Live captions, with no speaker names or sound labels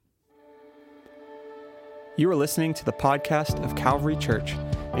You are listening to the podcast of Calvary Church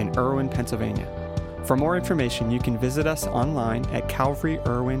in Irwin, Pennsylvania. For more information, you can visit us online at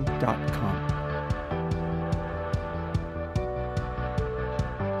calvaryirwin.com.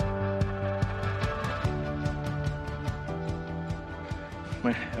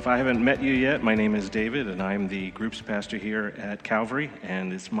 If I haven't met you yet, my name is David, and I'm the groups pastor here at Calvary,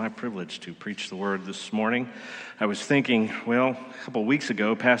 and it's my privilege to preach the word this morning. I was thinking, well, a couple weeks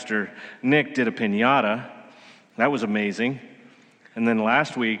ago, Pastor Nick did a piñata. That was amazing. And then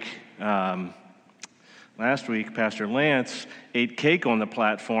last week, Pastor Lance ate cake on the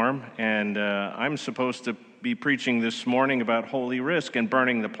platform, and I'm supposed to be preaching this morning about holy risk and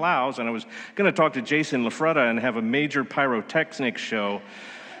burning the plows, and I was going to talk to Jason LaFretta and have a major pyrotechnics show.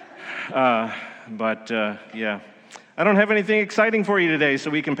 But I don't have anything exciting for you today, so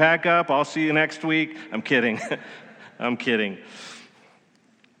we can pack up. I'll see you next week. I'm kidding. I'm kidding.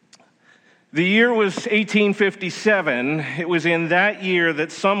 The year was 1857. It was in that year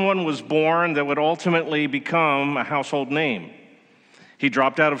that someone was born that would ultimately become a household name. He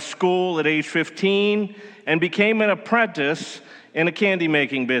dropped out of school at age 15 and became an apprentice in a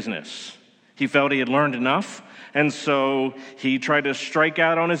candy-making business. He felt he had learned enough, and so he tried to strike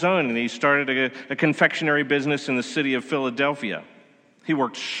out on his own, and he started a confectionery business in the city of Philadelphia. He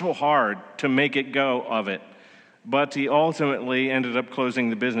worked so hard to make it go of it, but he ultimately ended up closing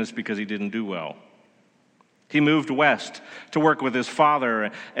the business because he didn't do well. He moved west to work with his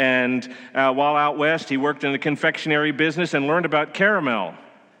father, and while out west, he worked in the confectionery business and learned about caramel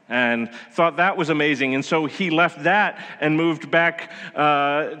and thought that was amazing. And so he left that and moved back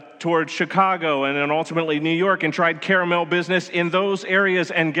towards Chicago and then ultimately New York and tried caramel business in those areas.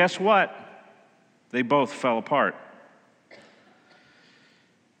 And guess what? They both fell apart.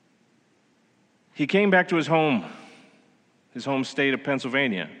 He came back to his home state of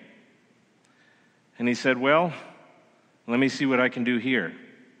Pennsylvania. And he said, well, let me see what I can do here.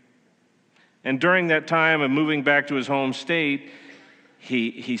 And during that time of moving back to his home state,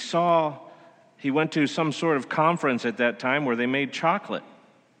 he went to some sort of conference at that time where they made chocolate.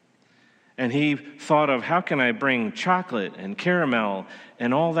 And he thought of, how can I bring chocolate and caramel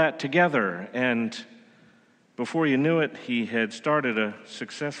and all that together? And before you knew it, he had started a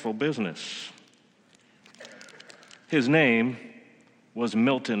successful business. His name was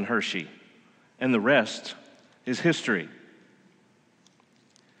Milton Hershey, and the rest is history.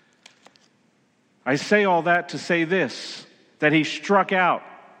 I say all that to say this, that he struck out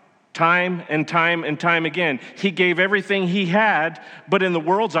time and time and time again. He gave everything he had, but in the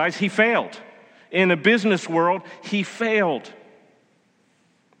world's eyes, he failed. In a business world, he failed.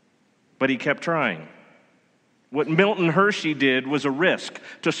 But he kept trying. What Milton Hershey did was a risk.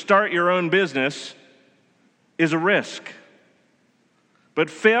 To start your own business is a risk.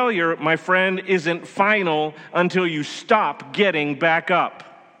 But failure, my friend, isn't final until you stop getting back up.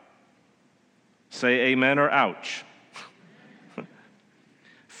 Say amen or ouch.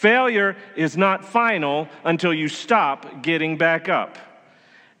 Failure is not final until you stop getting back up.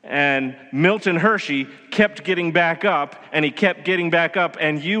 And Milton Hershey kept getting back up, and he kept getting back up,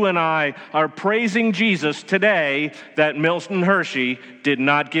 and you and I are praising Jesus today that Milton Hershey did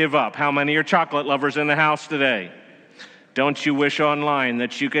not give up. How many are chocolate lovers in the house today? Don't you wish online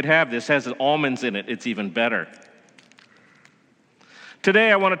that you could have this? It has almonds in it. It's even better.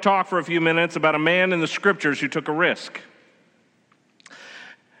 Today I want to talk for a few minutes about a man in the scriptures who took a risk.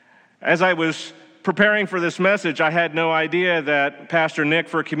 As I was preparing for this message, I had no idea that Pastor Nick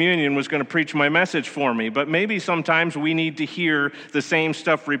for communion was going to preach my message for me, but maybe sometimes we need to hear the same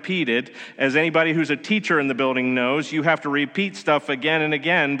stuff repeated. As anybody who's a teacher in the building knows, you have to repeat stuff again and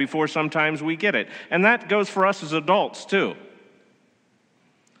again before sometimes we get it. And that goes for us as adults too.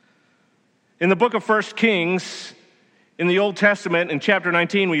 In the book of 1 Kings, in the Old Testament, in chapter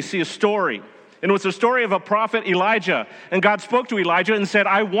 19, we see a story. And it was the story of a prophet, Elijah. And God spoke to Elijah and said,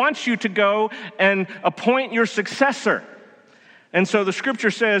 I want you to go and appoint your successor. And so the scripture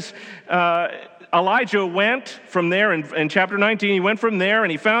says, Elijah went from there, in chapter 19, he went from there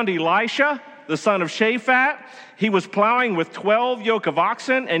and he found Elisha, the son of Shaphat. He was plowing with 12 yoke of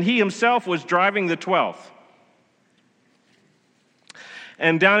oxen, and he himself was driving the 12th.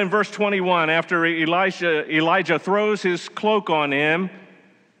 And down in verse 21, after Elijah throws his cloak on him,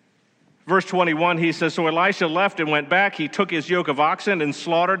 verse 21, he says, so Elisha left and went back. He took his yoke of oxen and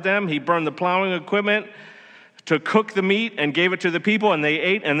slaughtered them. He burned the plowing equipment to cook the meat and gave it to the people, and they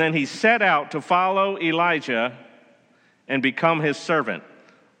ate. And then he set out to follow Elijah and become his servant.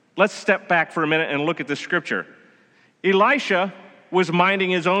 Let's step back for a minute and look at the scripture. Elisha was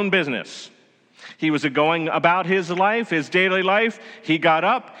minding his own business. He was going about his life, his daily life. He got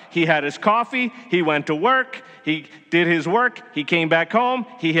up, he had his coffee, he went to work, he did his work, he came back home,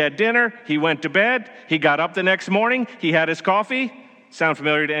 he had dinner, he went to bed, he got up the next morning, he had his coffee. Sound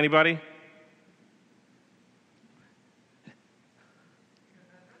familiar to anybody?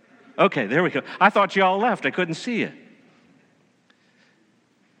 Okay, there we go. I thought you all left. I couldn't see you.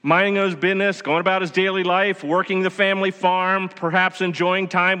 Minding his business, going about his daily life, working the family farm, perhaps enjoying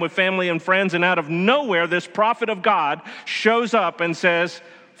time with family and friends, and out of nowhere, this prophet of God shows up and says,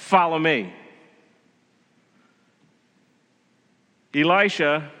 "Follow me."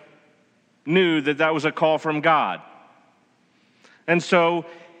 Elisha knew that that was a call from God. And so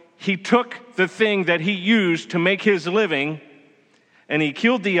he took the thing that he used to make his living, and he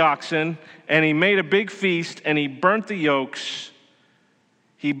killed the oxen, and he made a big feast, and he burnt the yokes.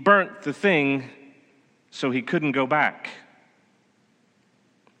 He burnt the thing so he couldn't go back.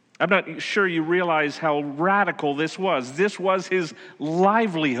 I'm not sure you realize how radical this was. This was his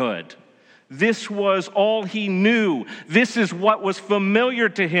livelihood. This was all he knew. This is what was familiar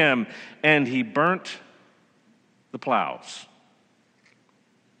to him. And he burnt the plows.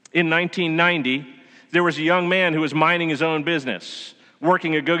 In 1990, there was a young man who was minding his own business,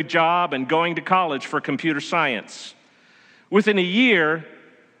 working a good job and going to college for computer science. Within a year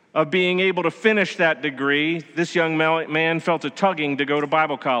of being able to finish that degree, this young man felt a tugging to go to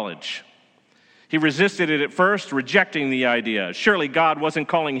Bible college. He resisted it at first, rejecting the idea. Surely God wasn't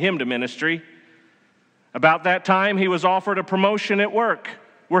calling him to ministry. About that time, he was offered a promotion at work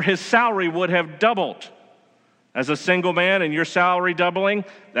where his salary would have doubled. As a single man and your salary doubling,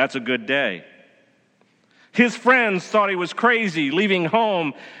 that's a good day. His friends thought he was crazy, leaving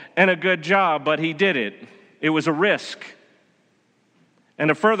home and a good job, but he did it. It was a risk. And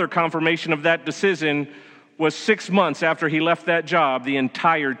a further confirmation of that decision was 6 months after he left that job, the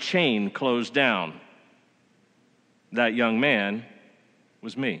entire chain closed down. That young man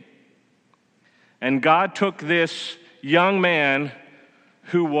was me. And God took this young man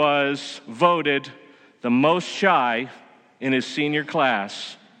who was voted the most shy in his senior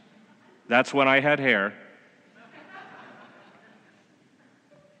class. That's when I had hair.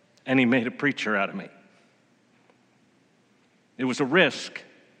 And he made a preacher out of me. It was a risk.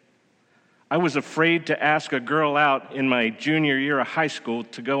 I was afraid to ask a girl out in my junior year of high school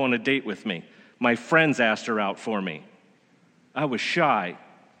to go on a date with me. My friends asked her out for me. I was shy.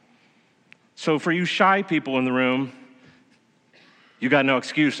 So for you shy people in the room, you got no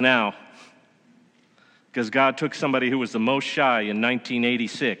excuse now. Because God took somebody who was the most shy in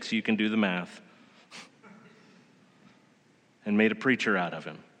 1986, you can do the math, and made a preacher out of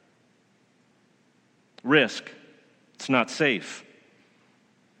him. Risk. It's not safe.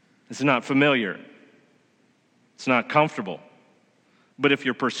 It's not familiar. It's not comfortable. But if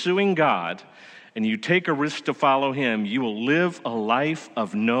you're pursuing God and you take a risk to follow him, you will live a life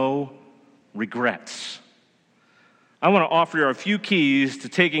of no regrets. I want to offer you a few keys to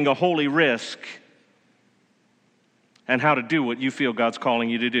taking a holy risk and how to do what you feel God's calling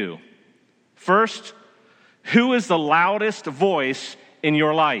you to do. First, who is the loudest voice in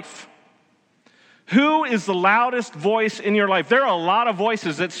your life? Who is the loudest voice in your life? There are a lot of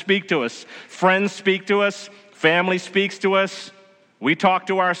voices that speak to us. Friends speak to us. Family speaks to us. We talk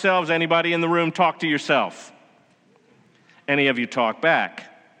to ourselves. Anybody in the room talk to yourself? Any of you talk back?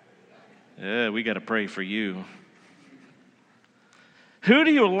 We got to pray for you. Who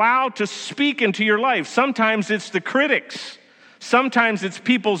do you allow to speak into your life? Sometimes it's the critics. Sometimes it's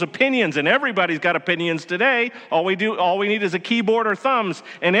people's opinions, and everybody's got opinions today. All we need is a keyboard or thumbs,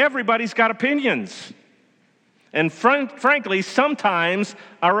 and everybody's got opinions. And frankly, sometimes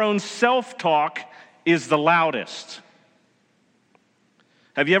our own self-talk is the loudest.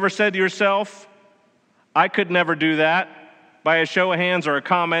 Have you ever said to yourself, I could never do that? By a show of hands or a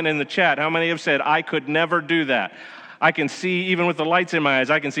comment in the chat, how many have said, I could never do that? I can see, even with the lights in my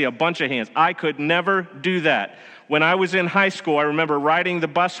eyes, I can see a bunch of hands. I could never do that. When I was in high school, I remember riding the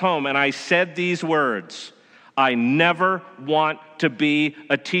bus home, and I said these words, I never want to be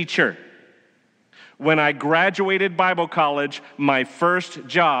a teacher. When I graduated Bible college, my first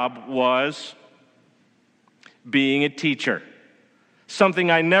job was being a teacher. Something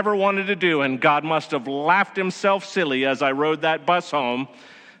I never wanted to do, and God must have laughed himself silly as I rode that bus home,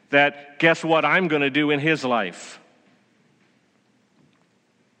 that guess what I'm going to do in his life?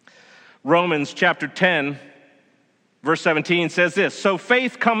 Romans chapter 10, verse 17 says this, so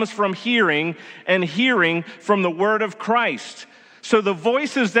faith comes from hearing, and hearing from the word of Christ. So the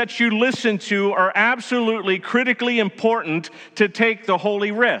voices that you listen to are absolutely critically important to take the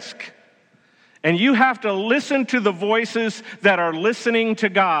holy risk. And you have to listen to the voices that are listening to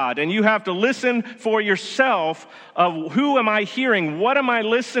God. And you have to listen for yourself of who am I hearing? What am I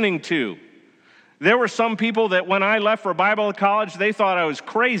listening to? There were some people that when I left for Bible college, they thought I was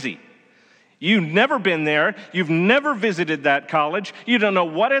crazy. You've never been there. You've never visited that college. You don't know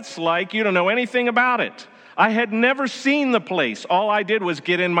what it's like. You don't know anything about it. I had never seen the place. All I did was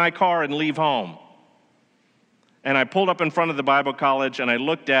get in my car and leave home. And I pulled up in front of the Bible college and I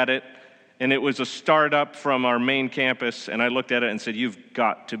looked at it. And it was a startup from our main campus, and I looked at it and said, "You've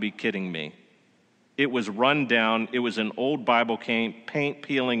got to be kidding me." It was run down. It was an old Bible paint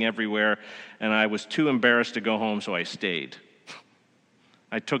peeling everywhere, and I was too embarrassed to go home, so I stayed.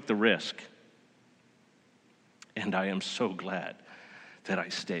 I took the risk, and I am so glad that I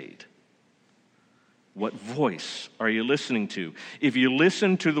stayed. What voice are you listening to? If you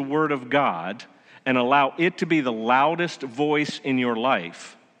listen to the Word of God and allow it to be the loudest voice in your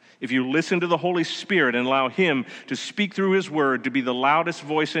life, if you listen to the Holy Spirit and allow Him to speak through His Word to be the loudest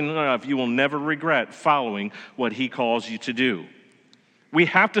voice in your life, you will never regret following what He calls you to do. We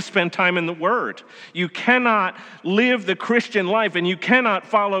have to spend time in the Word. You cannot live the Christian life and you cannot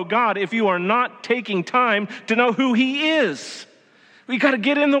follow God if you are not taking time to know who He is. We've got to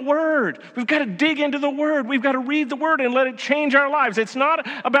get in the Word. We've got to dig into the Word. We've got to read the Word and let it change our lives. It's not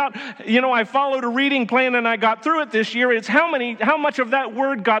about, I followed a reading plan and I got through it this year. It's how much of that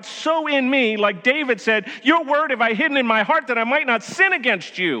Word got so in me, like David said, "Your Word have I hidden in my heart that I might not sin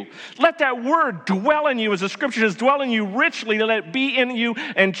against you." Let that Word dwell in you, as the Scripture says, dwell in you richly, let it be in you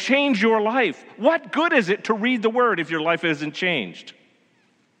and change your life. What good is it to read the Word if your life isn't changed?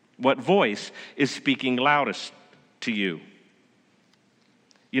 What voice is speaking loudest to you?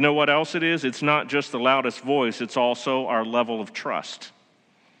 You know what else it is? It's not just the loudest voice, it's also our level of trust.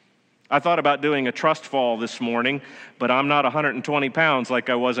 I thought about doing a trust fall this morning, but I'm not 120 pounds like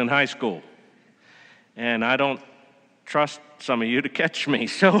I was in high school. And I don't trust some of you to catch me,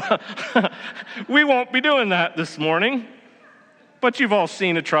 so we won't be doing that this morning. But you've all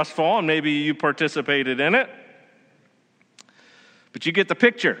seen a trust fall, and maybe you participated in it. But you get the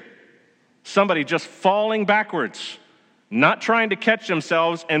picture. Somebody just falling backwards, not trying to catch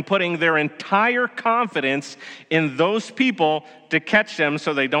themselves and putting their entire confidence in those people to catch them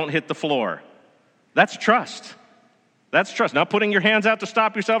so they don't hit the floor. That's trust. That's trust. Not putting your hands out to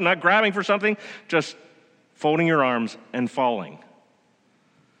stop yourself, not grabbing for something, just folding your arms and falling.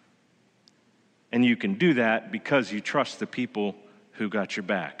 And you can do that because you trust the people who got your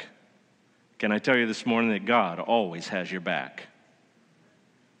back. Can I tell you this morning that God always has your back?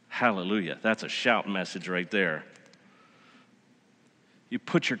 Hallelujah. That's a shout message right there. You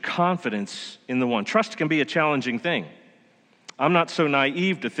put your confidence in the one. Trust can be a challenging thing. I'm not so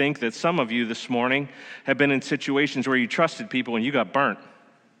naive to think that some of you this morning have been in situations where you trusted people and you got burnt.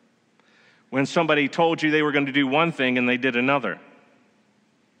 When somebody told you they were going to do one thing and they did another.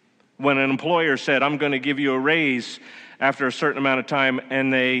 When an employer said, "I'm going to give you a raise after a certain amount of time,"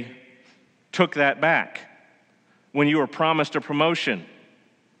 and they took that back. When you were promised a promotion.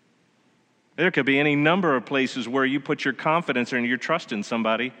 There could be any number of places where you put your confidence and your trust in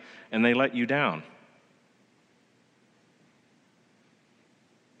somebody and they let you down.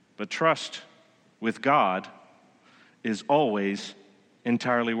 But trust with God is always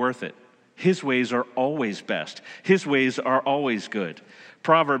entirely worth it. His ways are always best. His ways are always good.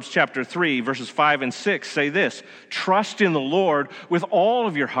 Proverbs chapter 3, verses 5 and 6 say this: "Trust in the Lord with all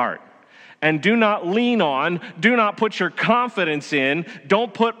of your heart. And do not lean on, do not put your confidence in,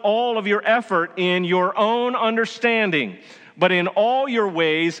 don't put all of your effort in your own understanding. But in all your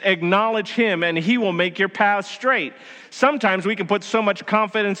ways, acknowledge Him, and He will make your path straight." Sometimes we can put so much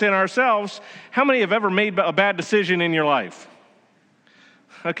confidence in ourselves. How many have ever made a bad decision in your life?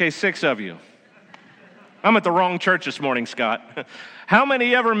 Okay, 6 of you. I'm at the wrong church this morning, Scott. How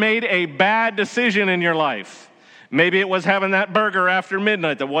many ever made a bad decision in your life? Maybe it was having that burger after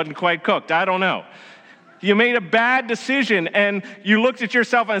midnight that wasn't quite cooked. I don't know. You made a bad decision and you looked at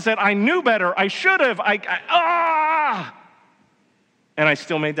yourself and said, "I knew better. I should have. And I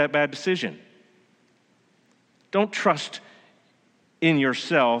still made that bad decision." Don't trust in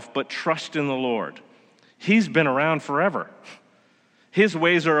yourself, but trust in the Lord. He's been around forever. His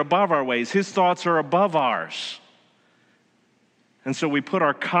ways are above our ways. His thoughts are above ours. And so we put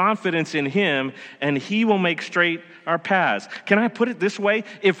our confidence in Him, and He will make straight our paths. Can I put it this way?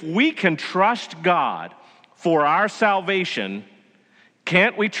 If we can trust God for our salvation,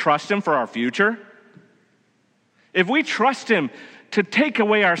 can't we trust Him for our future? If we trust Him to take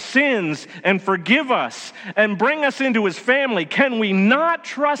away our sins and forgive us and bring us into His family, can we not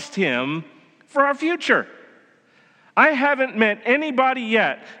trust Him for our future? I haven't met anybody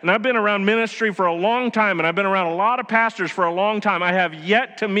yet, and I've been around ministry for a long time, and I've been around a lot of pastors for a long time. I have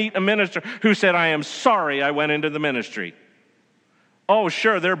yet to meet a minister who said, I am sorry I went into the ministry. Oh,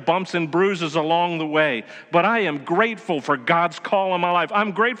 sure, there are bumps and bruises along the way, but I am grateful for God's call on my life.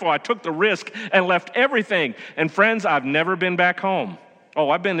 I'm grateful I took the risk and left everything. And friends, I've never been back home. Oh,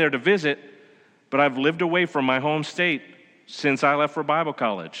 I've been there to visit, but I've lived away from my home state since I left for Bible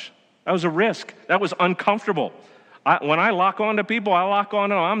college. That was a risk. That was uncomfortable. When I lock on to people, I lock on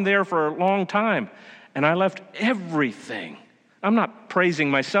to them. I'm there for a long time. And I left everything. I'm not praising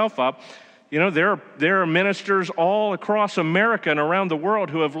myself up. You know, there are ministers all across America and around the world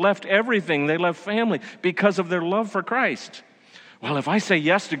who have left everything. They left family because of their love for Christ. Well, if I say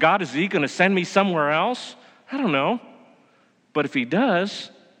yes to God, is he going to send me somewhere else? I don't know. But if he does,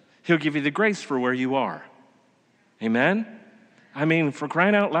 he'll give you the grace for where you are. Amen? I mean, for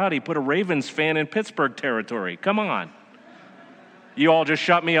crying out loud, he put a Ravens fan in Pittsburgh territory. Come on. You all just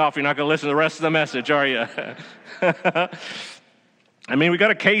shut me off. You're not going to listen to the rest of the message, are you? I mean, we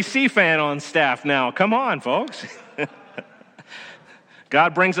got a KC fan on staff now. Come on, folks.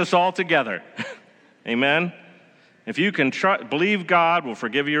 God brings us all together. Amen? If you can believe God will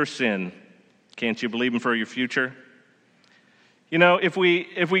forgive your sin, can't you believe him for your future? You know, if we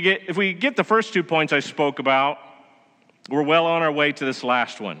get the first 2 points I spoke about, we're well on our way to this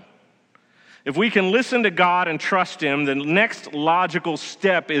last one. If we can listen to God and trust him, the next logical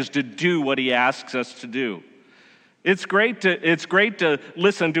step is to do what he asks us to do. It's great to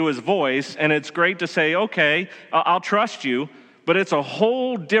listen to his voice, and it's great to say, okay, I'll trust you, but it's a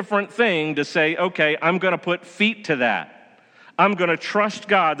whole different thing to say, okay, I'm going to put feet to that. I'm going to trust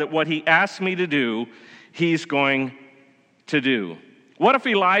God that what he asked me to do, he's going to do. What if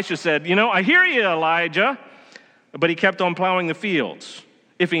Elisha said, you know, I hear you, Elijah, but he kept on plowing the fields?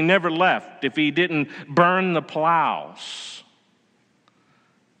 If he never left, if he didn't burn the plows.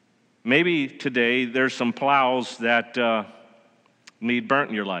 Maybe today there's some plows that need burnt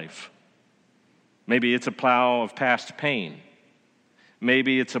in your life. Maybe it's a plow of past pain.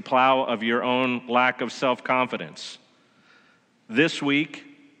 Maybe it's a plow of your own lack of self-confidence. This week,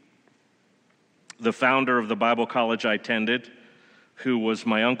 the founder of the Bible college I attended, who was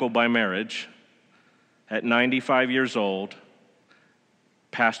my uncle by marriage, at 95 years old,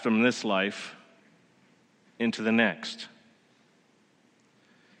 passed from this life into the next.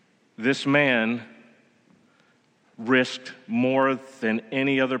 This man risked more than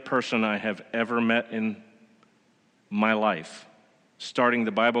any other person I have ever met in my life. Starting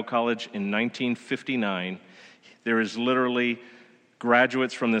the Bible college in 1959, there is literally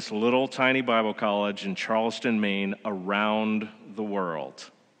graduates from this little tiny Bible college in Charleston, Maine, around the world.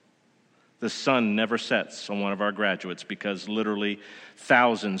 The sun never sets on one of our graduates because literally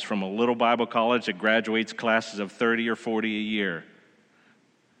thousands from a little Bible college that graduates classes of 30 or 40 a year.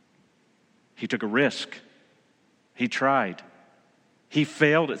 He took a risk. He tried. He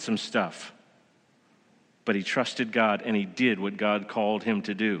failed at some stuff. But he trusted God and he did what God called him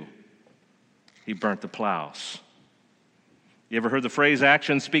to do. He burnt the plows. You ever heard the phrase,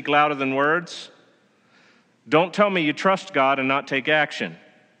 actions speak louder than words? Don't tell me you trust God and not take action.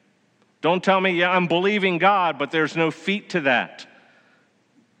 Don't tell me, yeah, I'm believing God, but there's no feet to that.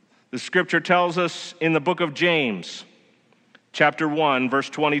 The scripture tells us in the book of James, chapter 1, verse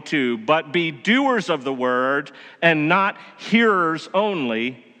 22, but be doers of the word and not hearers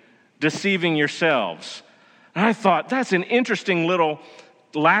only, deceiving yourselves. And I thought, that's an interesting little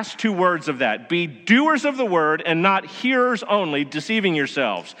last two words of that. Be doers of the word and not hearers only, deceiving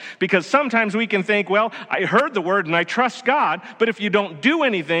yourselves. Because sometimes we can think, well, I heard the word and I trust God, but if you don't do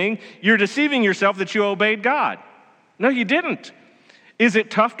anything, you're deceiving yourself that you obeyed God. No, you didn't. Is it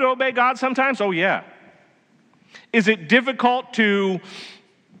tough to obey God sometimes? Oh, yeah. Is it difficult to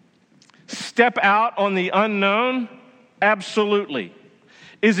step out on the unknown? Absolutely.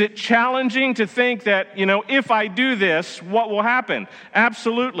 Is it challenging to think that, if I do this, what will happen?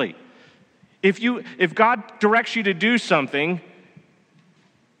 Absolutely. If God directs you to do something,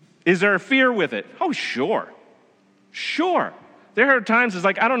 is there a fear with it? Oh, sure. Sure. There are times it's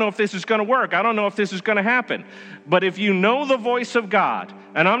like, I don't know if this is going to work. I don't know if this is going to happen. But if you know the voice of God,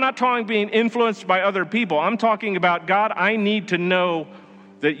 and I'm not talking being influenced by other people, I'm talking about, God, I need to know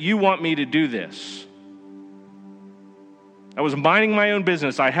that you want me to do this. I was minding my own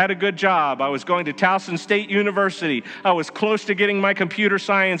business. I had a good job. I was going to Towson State University. I was close to getting my computer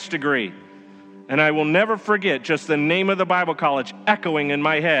science degree. And I will never forget just the name of the Bible college echoing in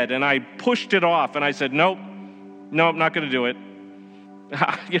my head. And I pushed it off and I said, nope, not going to do it.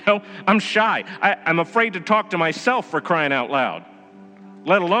 I'm shy. I'm afraid to talk to myself, for crying out loud,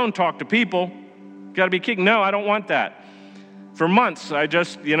 let alone talk to people. Got to be kidding. No, I don't want that. For months, I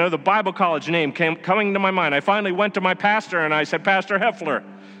just, the Bible college name came coming to my mind. I finally went to my pastor and I said, Pastor Heffler,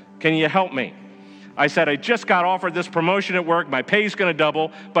 can you help me? I said, I just got offered this promotion at work. My pay's going to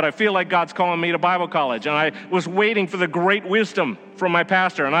double, but I feel like God's calling me to Bible college. And I was waiting for the great wisdom from my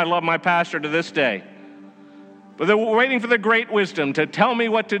pastor, and I love my pastor to this day. But they were waiting for the great wisdom to tell me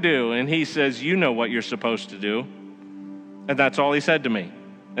what to do. And he says, you know what you're supposed to do. And that's all he said to me.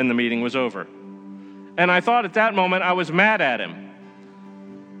 And the meeting was over. And I thought at that moment I was mad at him.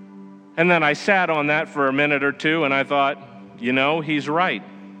 And then I sat on that for a minute or two, and I thought, he's right.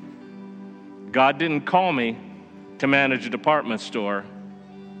 God didn't call me to manage a department store.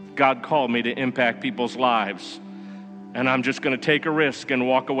 God called me to impact people's lives. And I'm just going to take a risk and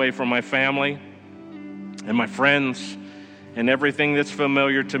walk away from my family and my friends and everything that's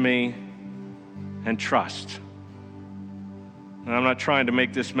familiar to me and trust. And I'm not trying to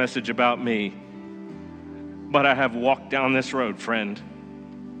make this message about me, but I have walked down this road, friend.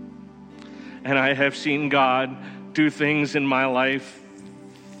 And I have seen God do things in my life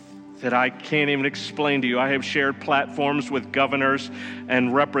that I can't even explain to you. I have shared platforms with governors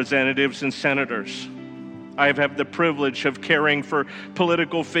and representatives and senators. I have had the privilege of caring for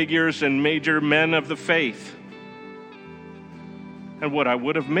political figures and major men of the faith. And what I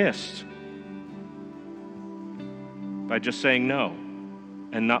would have missed by just saying no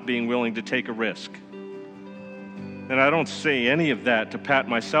and not being willing to take a risk. And I don't say any of that to pat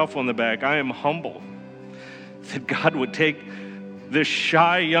myself on the back. I am humble that God would take this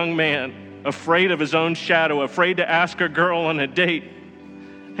shy young man, afraid of his own shadow, afraid to ask a girl on a date,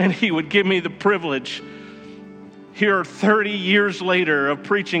 and he would give me the privilege here 30 years later of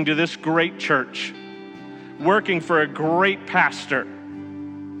preaching to this great church, working for a great pastor.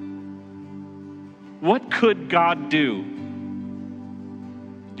 What could God do?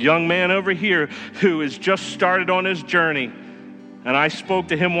 Young man over here who has just started on his journey. And I spoke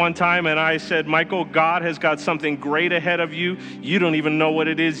to him one time and I said, Michael, God has got something great ahead of you. You don't even know what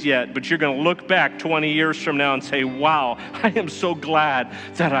it is yet, but you're going to look back 20 years from now and say, wow, I am so glad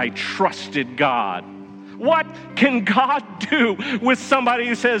that I trusted God. What can God do with somebody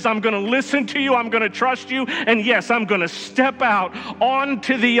who says, I'm going to listen to you, I'm going to trust you, and yes, I'm going to step out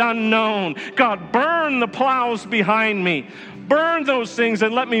onto the unknown. God, burn the plows behind me. Burn those things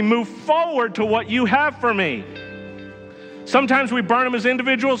and let me move forward to what you have for me. Sometimes we burn them as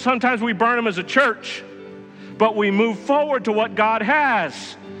individuals, sometimes we burn them as a church, but we move forward to what God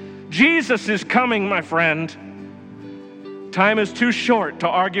has. Jesus is coming, my friend. Time is too short to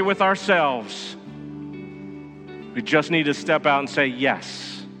argue with ourselves. We just need to step out and say,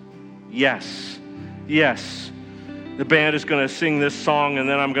 yes, yes, yes. The band is going to sing this song and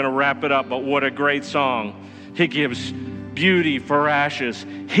then I'm going to wrap it up, but what a great song. He gives beauty for ashes.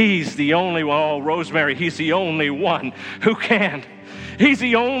 He's the only one. Oh, Rosemary, he's the only one who can. He's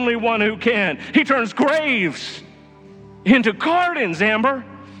the only one who can. He turns graves into gardens, Amber.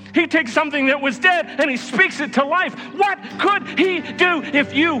 He takes something that was dead and he speaks it to life. What could he do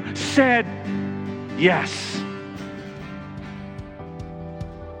if you said yes?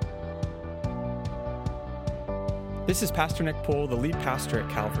 This is Pastor Nick Poole, the lead pastor at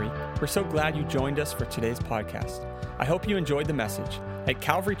Calvary. We're so glad you joined us for today's podcast. I hope you enjoyed the message. At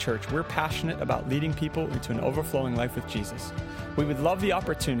Calvary Church, we're passionate about leading people into an overflowing life with Jesus. We would love the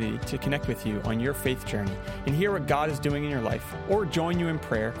opportunity to connect with you on your faith journey and hear what God is doing in your life, or join you in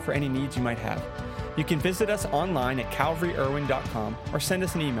prayer for any needs you might have. You can visit us online at calvaryirwin.com or send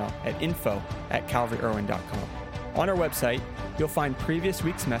us an email at info@calvaryirwin.com. On our website, you'll find previous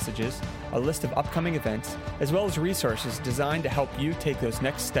week's messages, a list of upcoming events, as well as resources designed to help you take those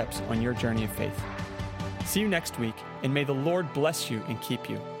next steps on your journey of faith. See you next week, and may the Lord bless you and keep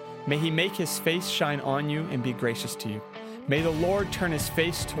you. May he make his face shine on you and be gracious to you. May the Lord turn his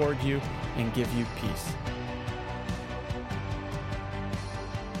face toward you and give you peace.